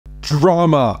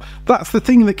drama. That's the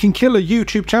thing that can kill a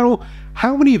YouTube channel.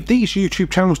 How many of these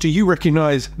YouTube channels do you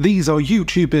recognise? These are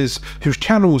YouTubers whose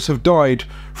channels have died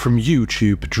from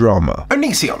YouTube drama.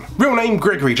 Onision, real name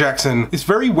Gregory Jackson, is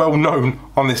very well known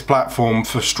on this platform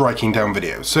for striking down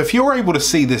videos. So if you're able to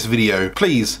see this video,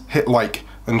 please hit like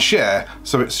and share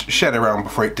so it's shared around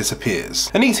before it disappears.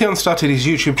 Onision started his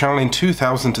YouTube channel in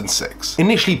 2006,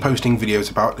 initially posting videos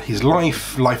about his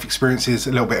life experiences,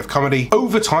 a little bit of comedy.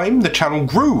 Over time, the channel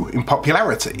grew in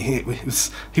popularity.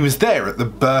 He was there at the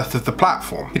birth of the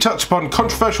platform. He touched upon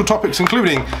controversial topics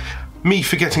including me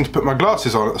forgetting to put my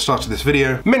glasses on at the start of this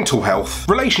video, mental health,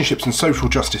 relationships and social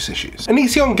justice issues.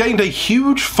 Onision gained a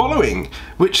huge following,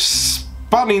 which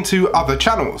spun into other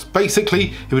channels. Basically,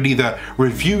 he would either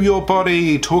review your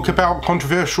body, talk about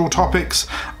controversial topics,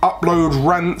 upload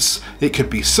rants, it could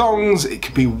be songs, it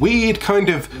could be weird kind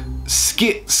of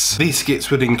skits. These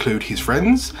skits would include his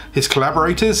friends, his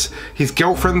collaborators, his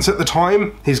girlfriends at the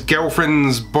time, his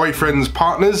girlfriends, boyfriends,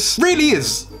 partners. Really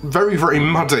is very, very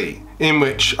muddy, in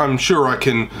which I'm sure I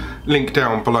can link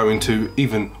down below into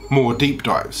even more deep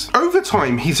dives. Over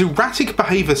time, his erratic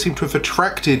behaviour seemed to have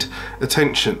attracted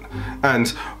attention,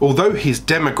 and although his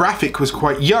demographic was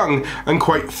quite young and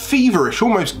quite feverish,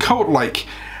 almost cult-like,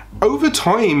 over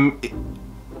time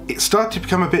it started to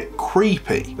become a bit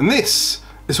creepy. And this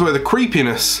is where the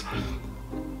creepiness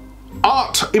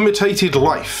art imitated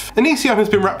life. Onision has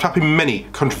been wrapped up in many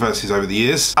controversies over the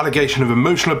years. Allegation of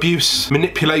emotional abuse,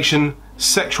 manipulation,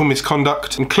 sexual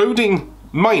misconduct, including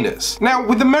minors. Now,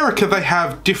 with America, they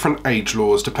have different age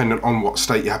laws dependent on what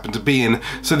state you happen to be in,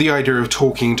 so the idea of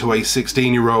talking to a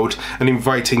 16-year-old and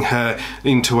inviting her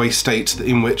into a state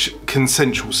in which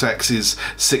consensual sex is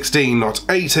 16, not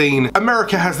 18,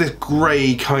 America has this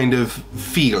grey kind of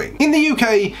feeling. In the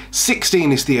UK,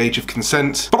 16 is the age of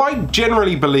consent, but I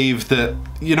generally believe that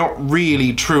you're not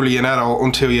really truly an adult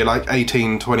until you're like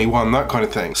 18, 21, that kind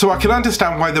of thing. So I can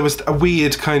understand why there was a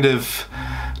weird kind of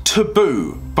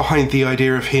taboo behind the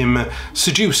idea of him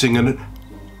seducing and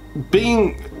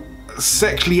being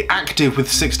sexually active with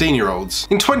 16-year-olds.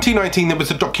 In 2019, there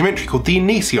was a documentary called The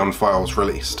Onision Files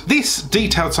released. This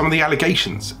detailed some of the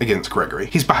allegations against Gregory,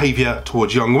 his behaviour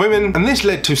towards young women, and this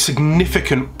led to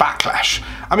significant backlash.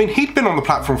 I mean, he'd been on the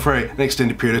platform for an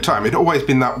extended period of time. It'd always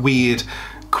been that weird,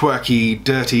 quirky,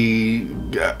 dirty,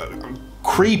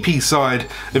 creepy side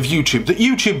of YouTube that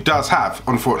YouTube does have,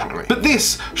 unfortunately. But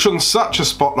this shone such a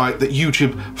spotlight that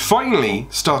YouTube finally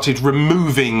started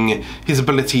removing his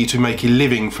ability to make a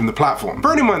living from the platform.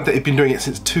 Bearing in mind that he'd been doing it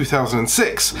since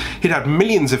 2006, he'd had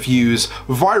millions of views,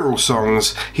 viral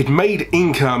songs, he'd made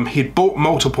income, he'd bought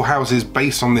multiple houses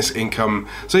based on this income,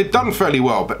 so he'd done fairly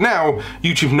well. But now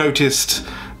YouTube noticed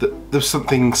that there's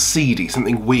something seedy,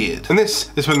 something weird. And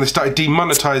this is when they started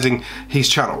demonetizing his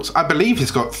channels. I believe he's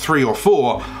got 3 or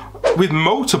 4 with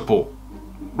multiple,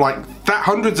 like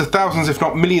hundreds of thousands, if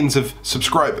not millions of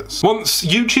subscribers. Once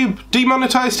YouTube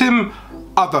demonetized him,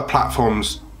 other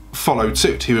platforms followed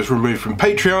suit. He was removed from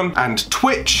Patreon and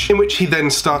Twitch, in which he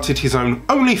then started his own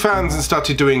OnlyFans and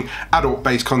started doing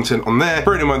adult-based content on there.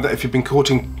 Bearing in mind that if you've been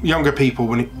courting younger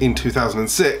people in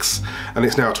 2006 and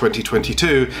it's now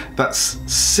 2022, that's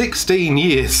 16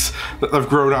 years that they've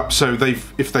grown up. So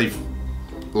if they've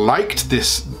liked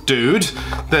this dude,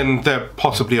 then they're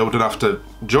possibly old enough to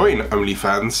join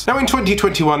OnlyFans. Now in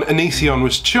 2021, Onision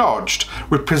was charged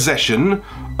with possession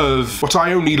of what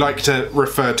I only like to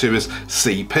refer to as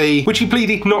CP, which he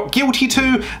pleaded not guilty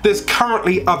to. There's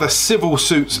currently other civil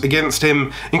suits against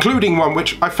him, including one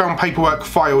which I found paperwork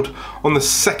filed on the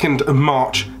 2nd of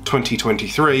March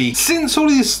 2023. Since all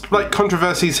these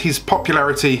controversies, his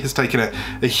popularity has taken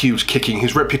a huge kicking,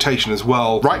 his reputation as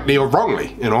well, rightly or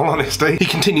wrongly, in all honesty. He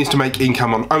continues to make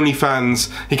income on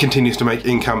OnlyFans, he continues to make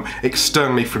income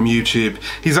externally from YouTube.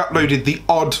 He's uploaded the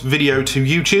odd video to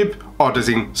YouTube, odd as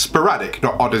in sporadic,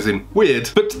 not odd as in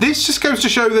weird. But this just goes to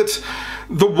show that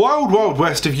the wild, wild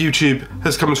west of YouTube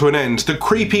has come to an end. The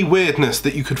creepy weirdness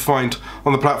that you could find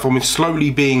on the platform is slowly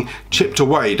being chipped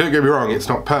away. Don't get me wrong, it's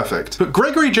not perfect. But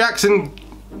Gregory Jackson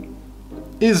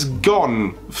is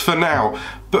gone for now.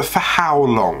 But for how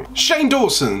long? Shane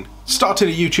Dawson started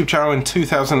a YouTube channel in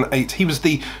 2008. He was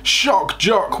the shock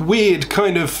jock, weird,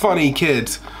 kind of funny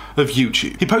kid of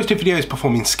YouTube. He posted videos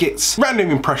performing skits, random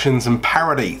impressions and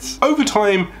parodies. Over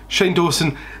time, Shane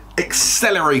Dawson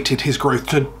accelerated his growth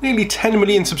to nearly 10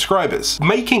 million subscribers,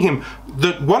 making him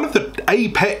one of the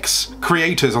apex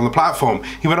creators on the platform.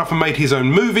 He went off and made his own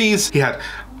movies. He had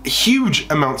huge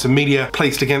amounts of media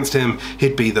placed against him.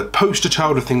 He'd be the poster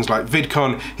child of things like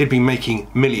VidCon. He'd be making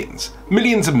millions.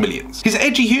 millions and millions. His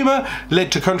edgy humour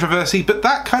led to controversy, but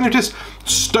that kind of just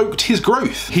stoked his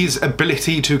growth. His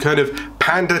ability to kind of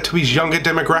pander to his younger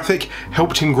demographic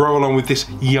helped him grow along with this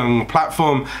young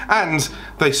platform, and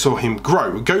they saw him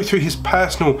go through his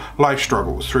personal life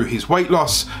struggles, through his weight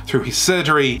loss, through his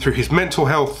surgery, through his mental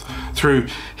health, through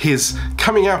his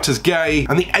coming out as gay,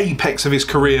 and the apex of his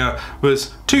career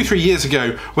was 2-3 years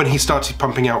ago when he started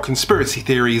pumping out conspiracy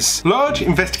theories, large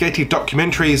investigative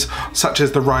documentaries such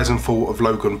as the rise and fall of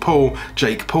Logan Paul,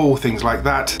 Jake Paul, things like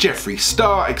that, Jeffree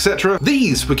Star, etc.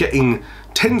 These were getting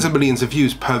tens of millions of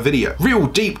views per video. Real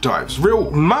deep dives,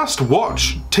 real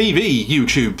must-watch TV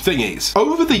YouTube thingies.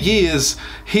 Over the years,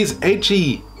 his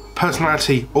edgy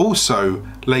personality also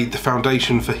laid the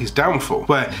foundation for his downfall,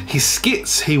 where his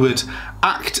skits, he would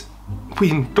act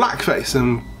in blackface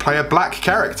and play a black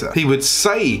character. He would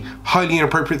say highly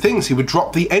inappropriate things. He would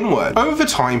drop the N-word. Over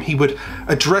time, he would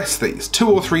address these 2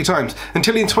 or 3 times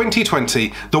until in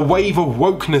 2020, the wave of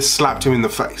wokeness slapped him in the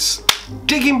face.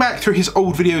 Digging back through his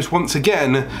old videos once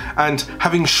again and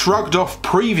having shrugged off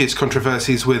previous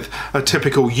controversies with a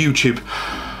typical YouTube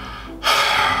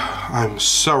I'm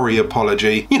sorry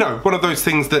apology. You know, one of those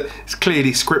things that is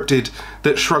clearly scripted,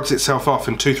 that shrugs itself off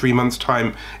in 2-3 months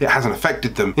time, it hasn't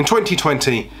affected them. In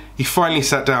 2020, he finally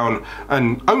sat down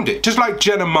and owned it, just like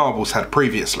Jenna Marbles had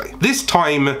previously. This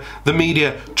time, the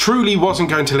media truly wasn't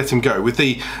going to let him go, with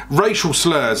the racial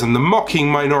slurs and the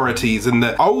mocking minorities and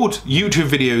the old YouTube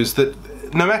videos that,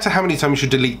 no matter how many times you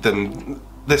delete them,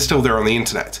 they're still there on the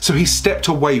internet. So he stepped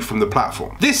away from the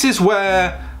platform. This is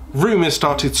where rumours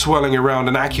started swirling around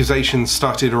and accusations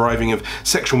started arriving of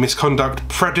sexual misconduct,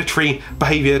 predatory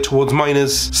behaviour towards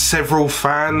minors, several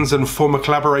fans and former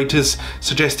collaborators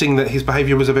suggesting that his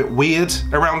behaviour was a bit weird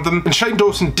around them, and Shane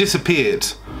Dawson disappeared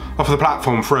off the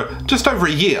platform for just over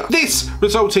a year. This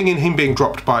resulting in him being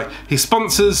dropped by his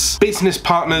sponsors, business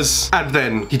partners, and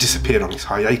then he disappeared on his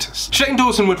hiatus. Shane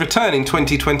Dawson would return in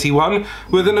 2021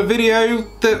 within a video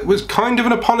that was kind of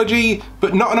an apology,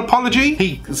 but not an apology.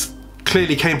 He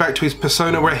clearly came back to his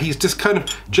persona where he's just kind of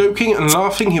joking and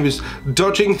laughing. He was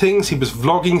dodging things, he was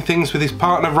vlogging things with his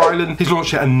partner Rylan. He's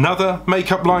launched yet another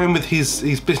makeup line with his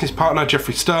business partner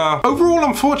Jeffree Star. Overall,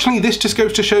 unfortunately, this just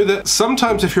goes to show that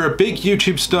sometimes if you're a big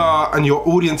YouTube star and your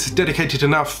audience is dedicated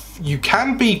enough, you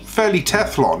can be fairly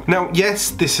Teflon. Now,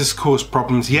 yes, this has caused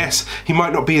problems. Yes, he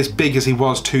might not be as big as he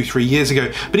was 2-3 years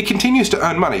ago, but he continues to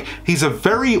earn money. He's a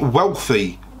very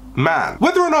wealthy man.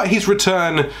 Whether or not his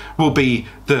return will be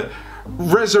the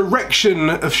resurrection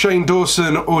of Shane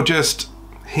Dawson or just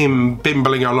him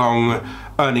bimbling along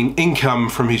earning income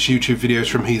from his YouTube videos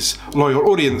from his loyal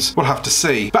audience, we'll have to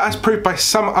see. But as proved by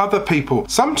some other people,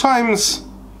 sometimes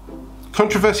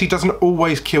controversy doesn't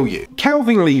always kill you.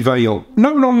 Calvin Lee Vale,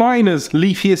 known online as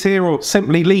LeafyIsHere or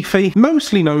simply Leafy,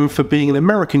 mostly known for being an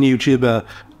American YouTuber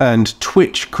and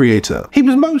Twitch creator. He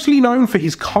was mostly known for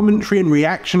his commentary and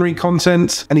reactionary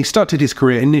content, and he started his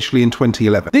career initially in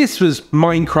 2011. This was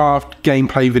Minecraft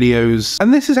gameplay videos,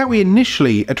 and this is how he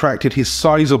initially attracted his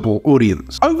sizable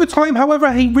audience. Over time,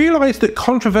 however, he realized that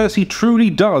controversy truly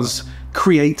does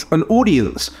create an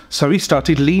audience, so he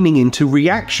started leaning into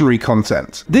reactionary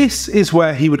content. This is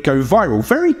where he would go viral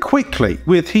very quickly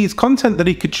with his content that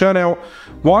he could churn out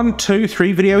 1, 2,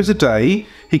 3 videos a day.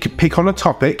 He could pick on a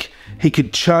topic, he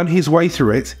could churn his way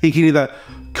through it. He could either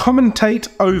commentate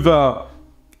over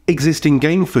existing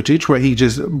game footage where he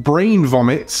just brain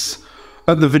vomits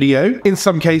at the video. In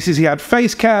some cases he had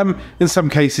face cam, in some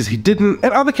cases he didn't.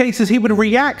 In other cases he would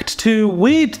react to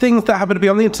weird things that happen to be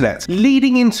on the internet,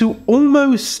 leading into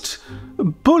almost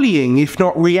bullying, if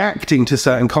not reacting to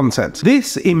certain content.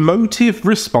 This emotive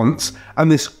response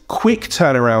and this quick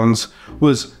turnarounds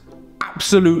was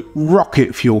absolute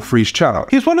rocket fuel for his channel.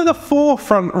 He was one of the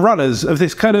forefront runners of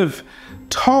this kind of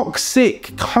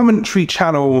toxic commentary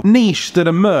channel niche that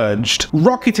emerged,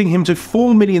 rocketing him to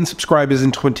 4 million subscribers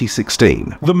in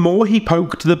 2016. The more he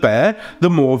poked the bear, the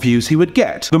more views he would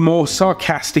get. The more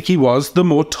sarcastic he was, the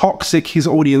more toxic his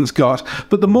audience got,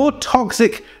 but the more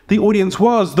toxic the audience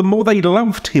was, the more they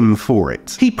loved him for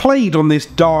it. He played on this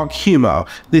dark humor,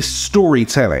 this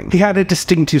storytelling. He had a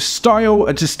distinctive style,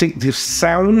 a distinctive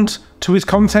sound to his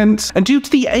content, and due to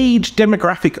the age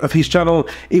demographic of his channel,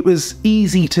 it was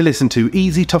easy to listen to,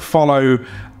 easy to follow,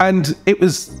 and it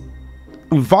was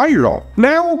viral.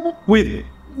 Now, with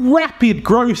rapid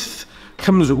growth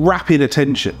comes rapid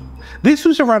attention. This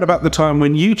was around about the time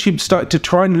when YouTube started to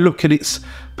try and look at its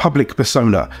public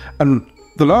persona, and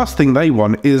the last thing they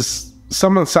want is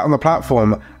someone sat on the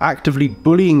platform actively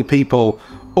bullying people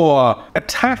or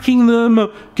attacking them,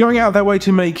 going out of their way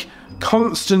to make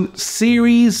constant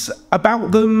series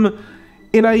about them.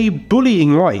 in a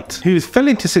bullying light, who fell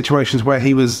into situations where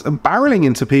he was barreling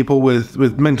into people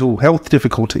with mental health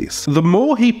difficulties. The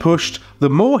more he pushed, the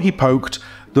more he poked,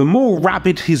 the more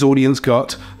rabid his audience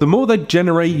got, the more they'd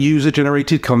generate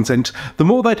user-generated content, the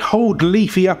more they'd hold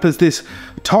Leafy up as this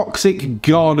toxic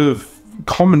god of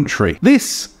commentary.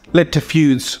 This led to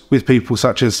feuds with people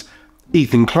such as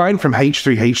Ethan Klein from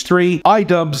H3H3,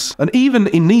 iDubbbz, and even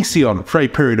Onision for a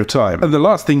period of time. And the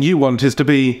last thing you want is to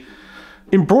be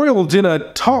embroiled in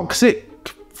a toxic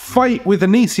fight with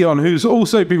Onision, who's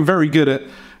also been very good at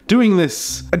doing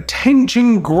this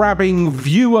attention-grabbing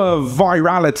viewer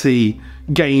virality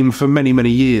game for many, many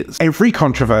years. Every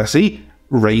controversy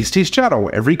raised his channel.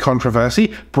 Every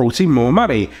controversy brought him more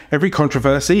money. Every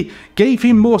controversy gave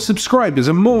him more subscribers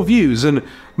and more views and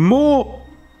more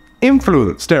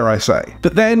influence, dare I say.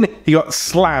 But then he got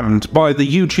slammed by the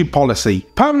YouTube policy.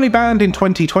 Permanently banned in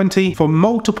 2020 for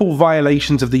multiple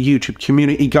violations of the YouTube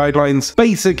community guidelines.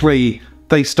 Basically,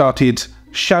 they started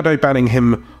shadow banning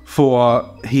him for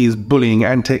his bullying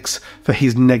antics, for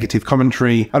his negative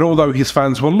commentary, and although his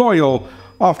fans were loyal,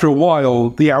 after a while,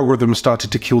 the algorithm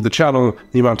started to kill the channel,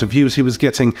 the amount of views he was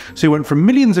getting, so he went from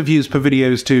millions of views per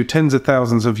videos to tens of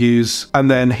thousands of views,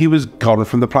 and then he was gone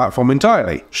from the platform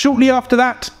entirely. Shortly after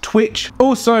that, Twitch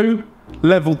also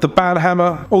leveled the ban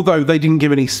hammer, although they didn't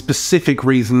give any specific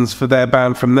reasons for their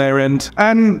ban from their end,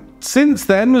 and since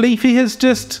then, Leafy has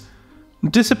just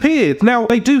disappeared. Now,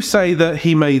 they do say that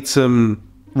he made some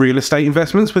real estate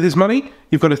investments with his money.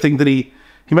 You've got to think that he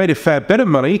made a fair bit of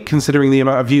money, considering the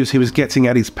amount of views he was getting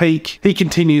at his peak. He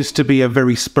continues to be a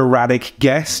very sporadic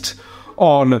guest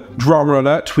on Drama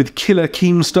Alert with Killer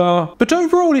Keemstar. But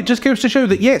overall, it just goes to show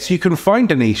that yes, you can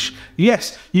find a niche.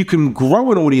 Yes, you can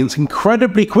grow an audience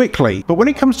incredibly quickly. But when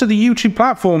it comes to the YouTube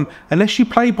platform, unless you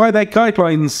play by their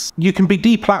guidelines, you can be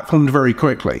deplatformed very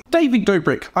quickly. David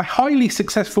Dobrik, a highly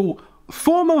successful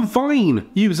former Vine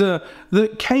user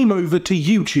that came over to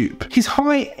YouTube. His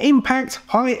high impact,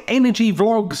 high energy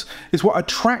vlogs is what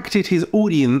attracted his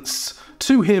audience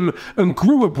to him and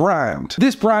grew a brand.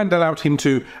 This brand allowed him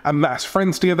to amass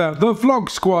friends together, the Vlog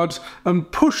Squad,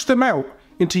 and push them out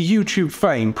into YouTube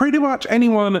fame. Pretty much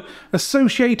anyone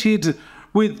associated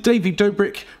with David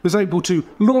Dobrik was able to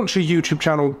launch a YouTube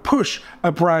channel, push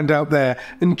a brand out there,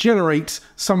 and generate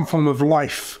some form of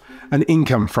life and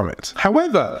income from it.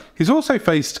 However, he's also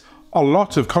faced a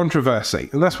lot of controversy,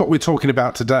 and that's what we're talking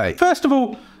about today. First of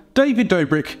all, David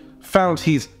Dobrik found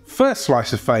his first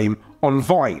slice of fame on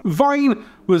Vine. Vine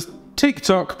was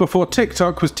TikTok before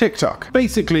TikTok was TikTok.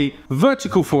 Basically,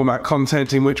 vertical format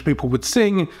content in which people would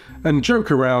sing and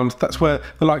joke around. That's where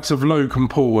the likes of Logan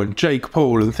Paul and Jake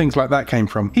Paul and things like that came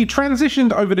from. He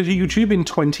transitioned over to YouTube in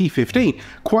 2015,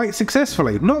 quite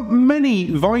successfully. Not many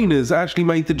Viners actually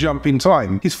made the jump in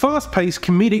time. His fast-paced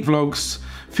comedic vlogs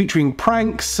featuring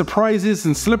pranks, surprises,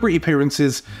 and celebrity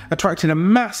appearances attracted a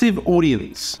massive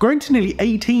audience, growing to nearly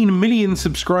 18 million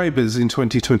subscribers in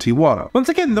 2021. Once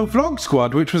again, the Vlog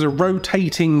Squad, which was a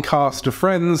rotating cast of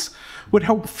friends, would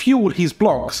help fuel his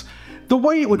blogs. The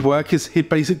way it would work is he'd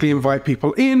basically invite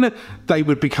people in, they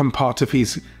would become part of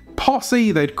his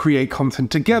posse, they'd create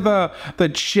content together,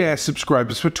 they'd share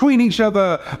subscribers between each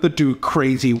other, they'd do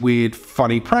crazy, weird,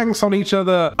 funny pranks on each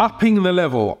other, upping the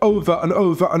level over and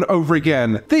over and over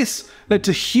again. This led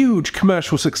to huge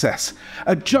commercial success,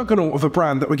 a juggernaut of a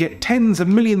brand that would get tens of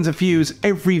millions of views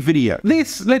every video.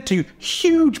 This led to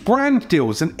huge brand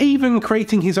deals and even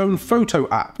creating his own photo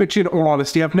app, which in all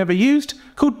honesty I've never used,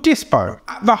 called Dispo.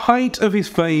 At the height of his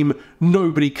fame,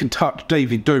 nobody could touch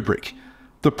David Dobrik.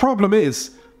 The problem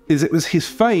is it was his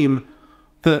fame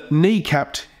that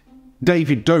kneecapped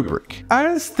David Dobrik.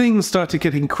 As things started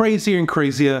getting crazier and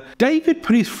crazier, David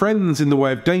put his friends in the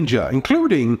way of danger,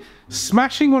 including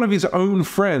smashing one of his own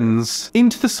friends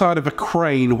into the side of a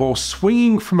crane while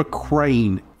swinging from a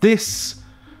crane. This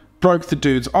broke the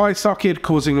dude's eye socket,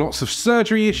 causing lots of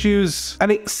surgery issues,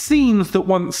 and it seems that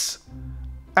once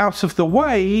out of the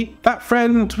way, that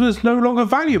friend was no longer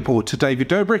valuable to David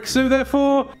Dobrik, so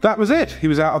therefore, that was it. He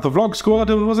was out of the Vlog Squad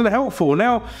and wasn't helpful.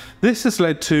 Now, this has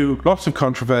led to lots of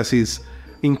controversies,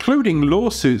 including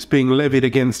lawsuits being levied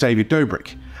against David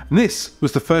Dobrik. And this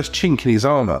was the first chink in his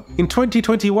armour. In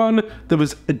 2021, there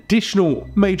was additional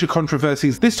major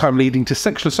controversies, this time leading to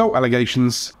sexual assault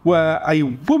allegations, where a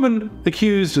woman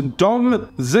accused Dom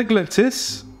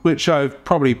Zegletis, which I've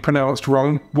probably pronounced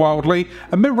wrong wildly,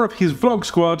 a member of his Vlog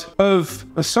Squad, of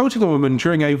assaulting a woman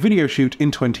during a video shoot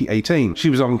in 2018. She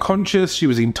was unconscious, she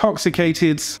was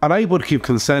intoxicated, unable to give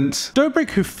consent. Dobrik,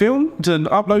 who filmed and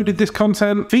uploaded this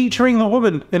content featuring the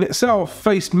woman in itself,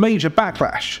 faced major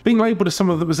backlash, being labelled as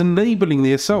someone that was enabling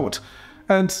the assault.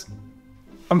 And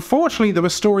Unfortunately, there were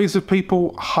stories of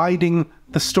people hiding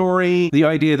the story, the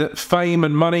idea that fame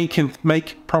and money can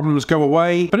make problems go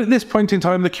away. But at this point in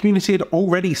time, the community had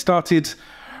already started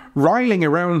riling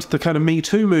around the kind of Me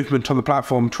Too movement on the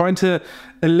platform, trying to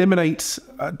eliminate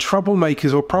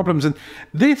troublemakers or problems. And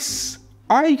this,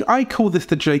 I call this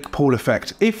the Jake Paul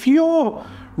effect. If you're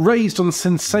raised on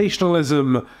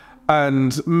sensationalism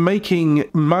and making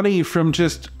money from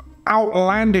just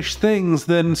outlandish things,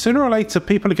 then sooner or later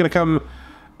people are going to come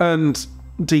and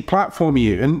deplatform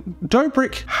you. And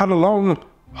Dobrik had a long,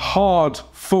 hard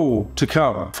fall to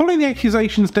come. Following the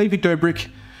accusations, David Dobrik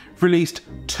released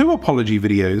 2 apology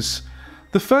videos.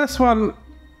 The first one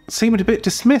seemed a bit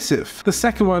dismissive. The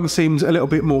second one seemed a little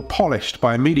bit more polished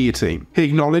by a media team. He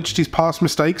acknowledged his past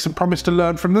mistakes and promised to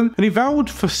learn from them, and he vowed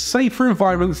for safer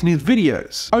environments in his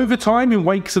videos. Over time, in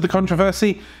wakes of the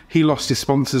controversy, he lost his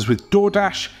sponsors with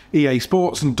DoorDash, EA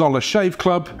Sports and Dollar Shave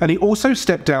Club, and he also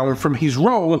stepped down from his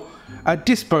role at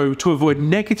Dispo to avoid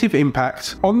negative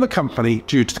impact on the company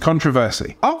due to the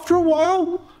controversy. After a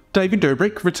while, David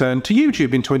Dobrik returned to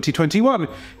YouTube in 2021.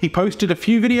 He posted a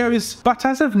few videos, but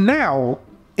as of now,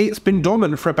 it's been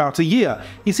dormant for about a year.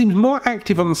 He seems more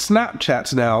active on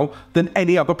Snapchat now than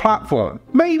any other platform.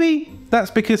 Maybe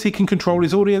that's because he can control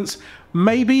his audience,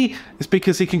 maybe it's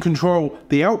because he can control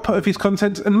the output of his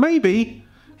content, and maybe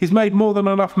he's made more than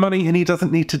enough money and he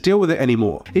doesn't need to deal with it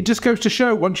anymore. It just goes to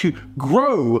show, once you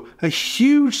grow a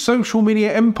huge social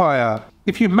media empire,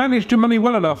 if you've managed your money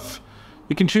well enough,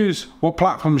 you can choose what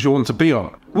platforms you want to be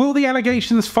on. Will the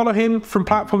allegations follow him from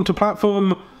platform to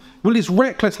platform? Will his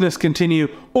recklessness continue,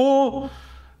 or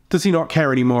does he not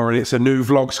care anymore and it's a new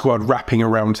vlog squad wrapping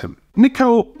around him?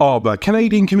 Nicole Arbour,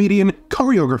 Canadian comedian,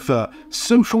 choreographer,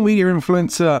 social media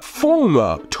influencer,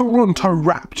 former Toronto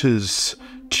Raptors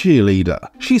cheerleader.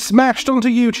 She smashed onto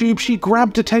YouTube, she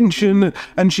grabbed attention,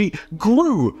 and she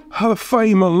grew her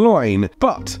fame online.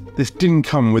 But this didn't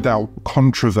come without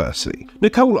controversy.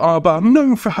 Nicole Arbour,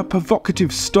 known for her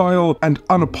provocative style and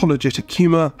unapologetic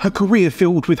humour, her career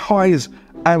filled with highs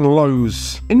and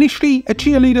lows. Initially a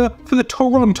cheerleader for the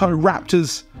Toronto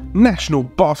Raptors national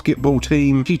basketball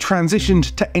team, she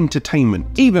transitioned to entertainment,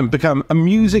 even become a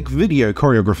music video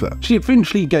choreographer. She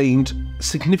eventually gained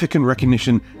significant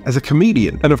recognition as a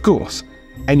comedian, and of course,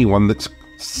 anyone that's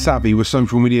savvy with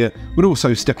social media would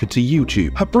also step into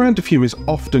YouTube. Her brand of humour is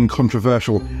often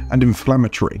controversial and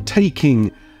inflammatory,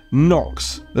 taking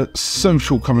knocks at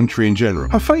social commentary in general.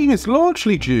 Her fame is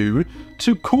largely due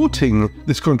to courting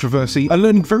this controversy and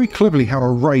learning very cleverly how to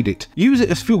ride it, use it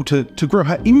as fuel to grow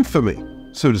her infamy,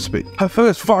 so to speak. Her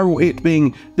first viral hit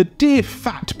being the Dear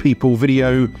Fat People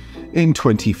video in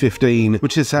 2015,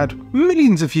 which has had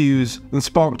millions of views and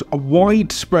sparked a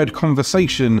widespread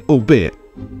conversation, albeit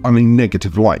on a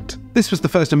negative light. This was the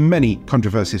first of many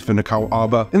controversies for Nicole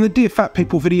Arbour. In the Dear Fat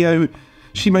People video,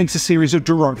 she makes a series of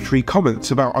derogatory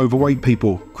comments about overweight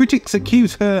people. Critics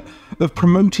accuse her of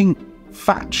promoting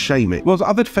fat shaming, whilst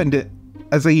others defend it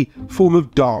as a form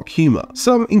of dark humour.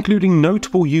 Some, including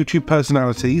notable YouTube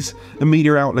personalities and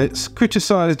media outlets,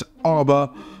 criticised Arbour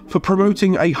for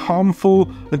promoting a harmful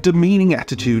and demeaning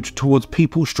attitude towards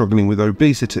people struggling with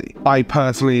obesity. I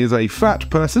personally, as a fat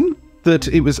person that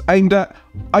it was aimed at,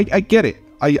 I get it.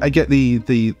 I get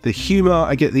the humour,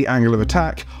 I get the angle of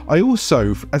attack. I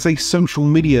also, as a social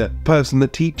media person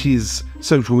that teaches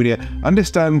social media,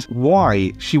 understand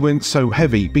why she went so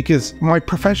heavy, because my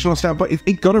professional standpoint,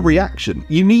 it got a reaction.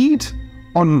 You need,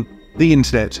 on the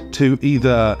internet, to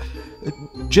either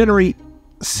generate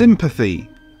sympathy,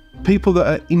 people that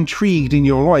are intrigued in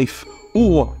your life,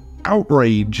 or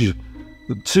outrage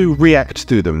to react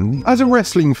to them. As a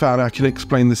wrestling fan, I can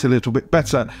explain this a little bit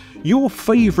better. Your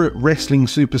favourite wrestling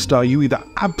superstar you either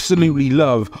absolutely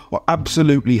love or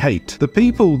absolutely hate. The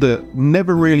people that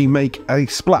never really make a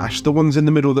splash, the ones in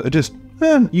the middle that are just,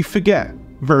 you forget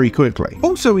very quickly.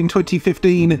 Also in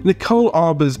 2015, Nicole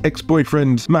Arbour's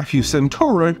ex-boyfriend Matthew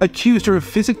Santoro accused her of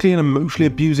physically and emotionally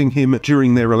abusing him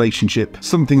during their relationship,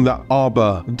 something that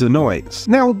Arbour denies.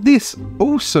 Now, this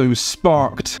also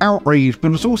sparked outrage,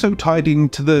 but was also tied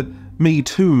into the Me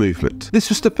Too movement. This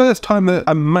was the first time that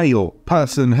a male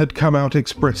person had come out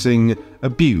expressing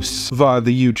abuse via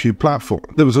the YouTube platform.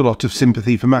 There was a lot of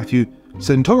sympathy for Matthew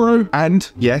Santoro,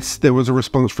 and yes, there was a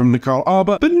response from Nicole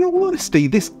Arbour, but in all honesty,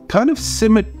 this kind of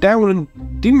simmered down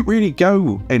and didn't really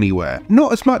go anywhere.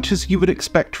 Not as much as you would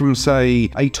expect from, say,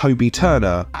 a Toby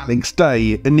Turner, Alex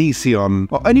Day,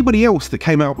 Onision, or anybody else that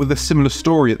came out with a similar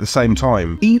story at the same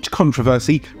time. Each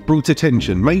controversy brought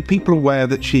attention, made people aware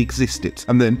that she existed,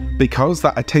 and then, because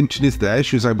that attention is there,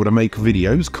 she was able to make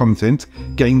videos, content,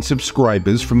 gain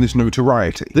subscribers from this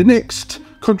notoriety. The next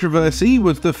controversy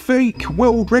was the fake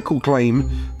world record claim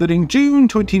that in June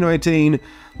 2019,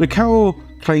 Nicole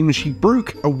claimed she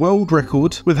broke a world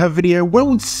record with her video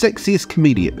World's Sexiest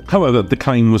Comedian. However, the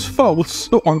claim was false,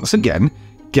 but once again,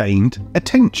 gained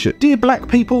attention. Dear Black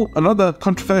People, another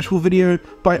controversial video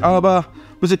by Arbour,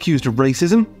 was accused of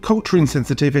racism, cultural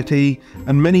insensitivity,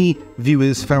 and many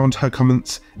viewers found her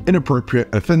comments inappropriate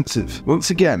and offensive. Once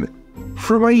again,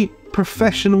 from a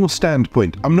professional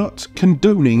standpoint, I'm not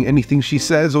condoning anything she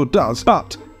says or does,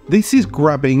 but this is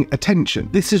grabbing attention.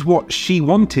 This is what she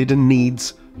wanted and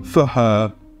needs for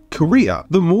her career.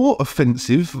 The more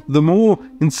offensive, the more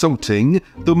insulting,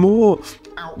 the more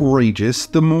outrageous,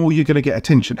 the more you're going to get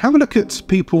attention. Have a look at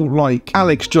people like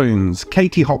Alex Jones,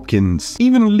 Katie Hopkins,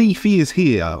 even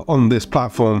LeafyIsHere on this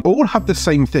platform, all have the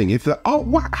same thing. If they're, oh,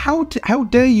 what, how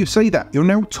dare you say that? You're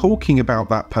now talking about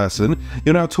that person.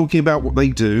 You're now talking about what they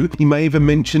do. You may even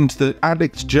mentioned that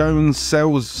Alex Jones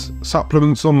sells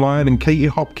supplements online and Katie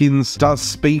Hopkins does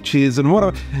speeches and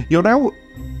whatever. You're now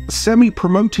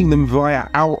semi-promoting them via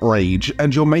outrage,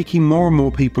 and you're making more and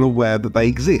more people aware that they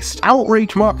exist.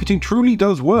 Outrage marketing truly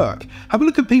does work. Have a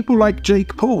look at people like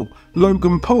Jake Paul,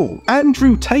 Logan Paul,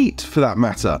 Andrew Tate for that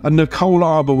matter, and Nicole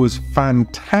Arbour was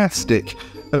fantastic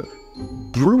at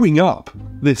brewing up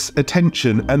this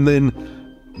attention and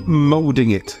then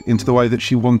moulding it into the way that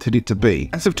she wanted it to be.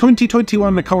 As of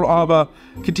 2021, Nicole Arbour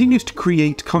continues to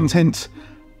create content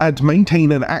and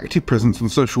maintain an active presence on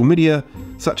social media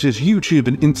such as YouTube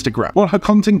and Instagram. While her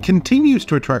content continues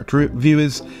to attract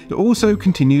viewers, it also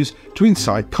continues to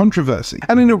incite controversy.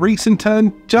 And in a recent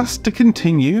turn, just to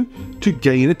continue to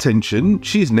gain attention,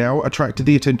 she's now attracted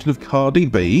the attention of Cardi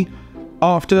B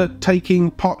after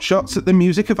taking pot shots at the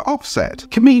music of Offset.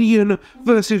 Comedian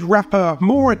versus rapper,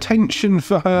 more attention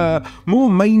for her, more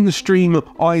mainstream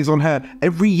eyes on her.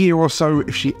 Every year or so,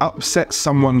 if she upsets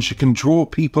someone, she can draw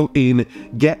people in,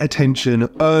 get attention,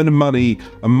 earn money,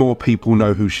 and more people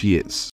know who she is.